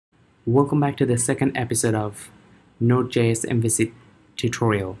Welcome back to the second episode of Node.js MVC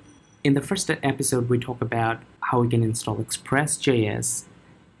tutorial. In the first episode, we talked about how we can install Express.js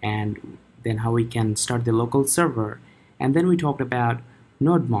and then how we can start the local server, and then we talked about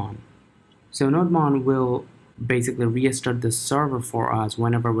Nodemon. So Nodemon will basically restart the server for us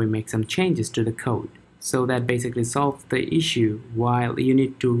whenever we make some changes to the code. So that basically solves the issue while you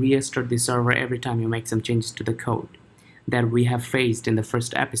need to restart the server every time you make some changes to the code that we have faced in the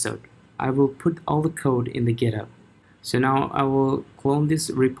first episode. I will put all the code in the GitHub. So now I will clone this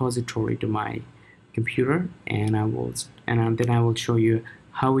repository to my computer, and then I will show you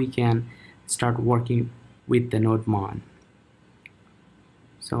how we can start working with the Nodemon.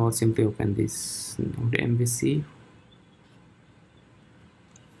 So I'll simply open this Node MVC,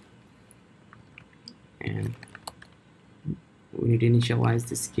 and we need to initialize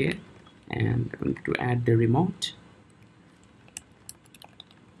this Git, and we need to add the remote.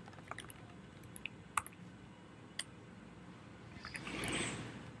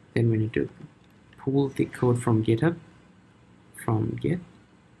 Then we need to pull the code from GitHub, from Git.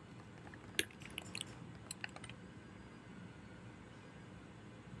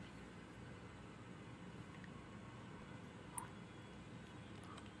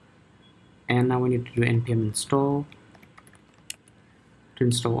 And now we need to do npm install to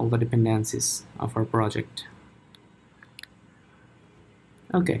install all the dependencies of our project.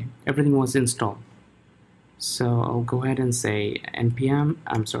 Okay, everything was installed. So I'll go ahead and say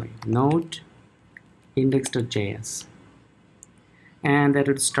node index.js, and that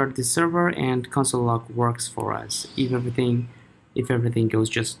will start the server, and console log works for us if everything goes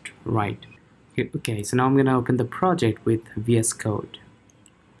just right. Okay, so now I'm gonna open the project with VS Code.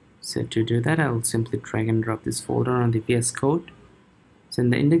 So to do that, I'll simply drag and drop this folder on the VS Code. So in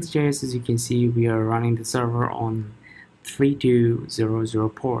the index.js, as you can see, we are running the server on 3200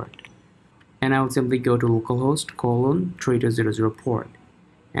 port. And I will simply go to localhost :3200 port.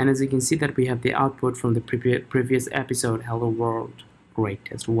 And as you can see that we have the output from the previous episode, hello world, great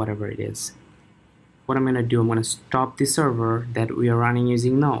test, whatever it is. What I'm gonna do, I'm gonna stop the server that we are running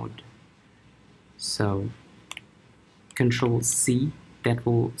using Node. So Control C, that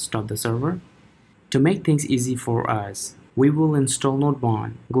will stop the server. To make things easy for us, we will install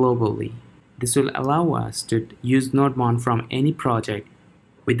Nodemon globally. This will allow us to use Nodemon from any project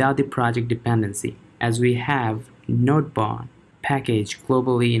without the project dependency, as we have Nodemon package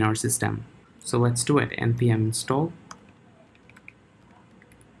globally in our system. So let's do it. npm install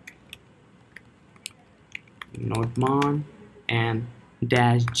Nodemon and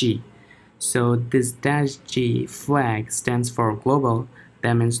 -g. So this -g flag stands for global.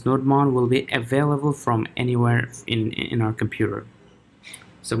 That means Nodemon will be available from anywhere in our computer.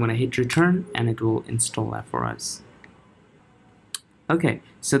 So I'm gonna hit return, and it will install that for us. Okay,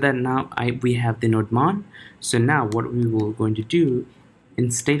 so that now we have the Nodemon. So now what we will going to do,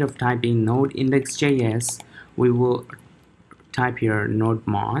 instead of typing node index.js, we will type here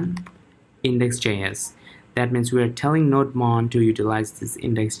Nodemon index.js. That means we are telling Nodemon to utilize this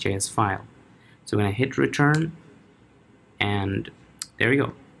index.js file. So when I hit return, and there we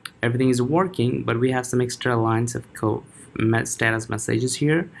go. Everything is working, but we have some extra lines of code, status messages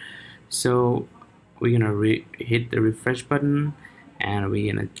here. So we're gonna hit the refresh button, and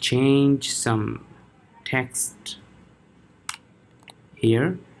we're gonna change some text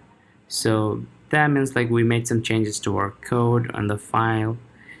here. So that means like we made some changes to our code on the file,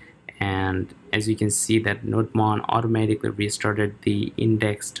 and as you can see that Nodemon automatically restarted the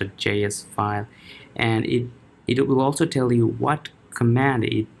index.js file, and it will also tell you what command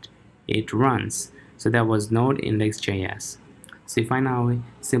it runs. So that was node index.js. So if I now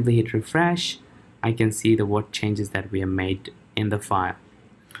simply hit refresh, I can see what changes that we have made in the file.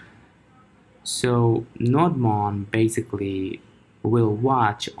 So Nodemon basically will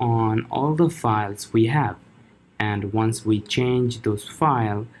watch on all the files we have, and once we change those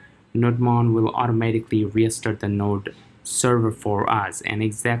files, Nodemon will automatically restart the node server for us, and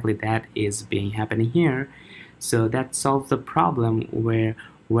exactly that is happening here. So that solves the problem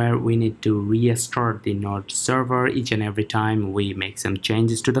where we need to restart the node server each and every time we make some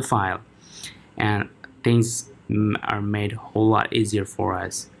changes to the file, and things are made a whole lot easier for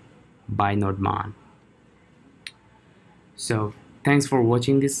us by Nodemon. So thanks for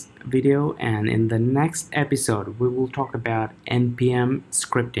watching this video, and in the next episode we will talk about npm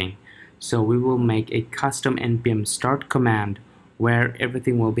scripting. So we will make a custom npm start command where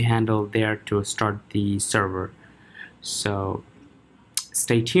everything will be handled there to start the server. So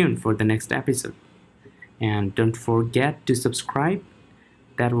stay tuned for the next episode, and don't forget to subscribe.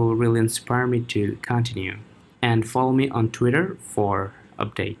 That will really inspire me to continue. And follow me on Twitter for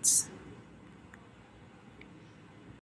updates.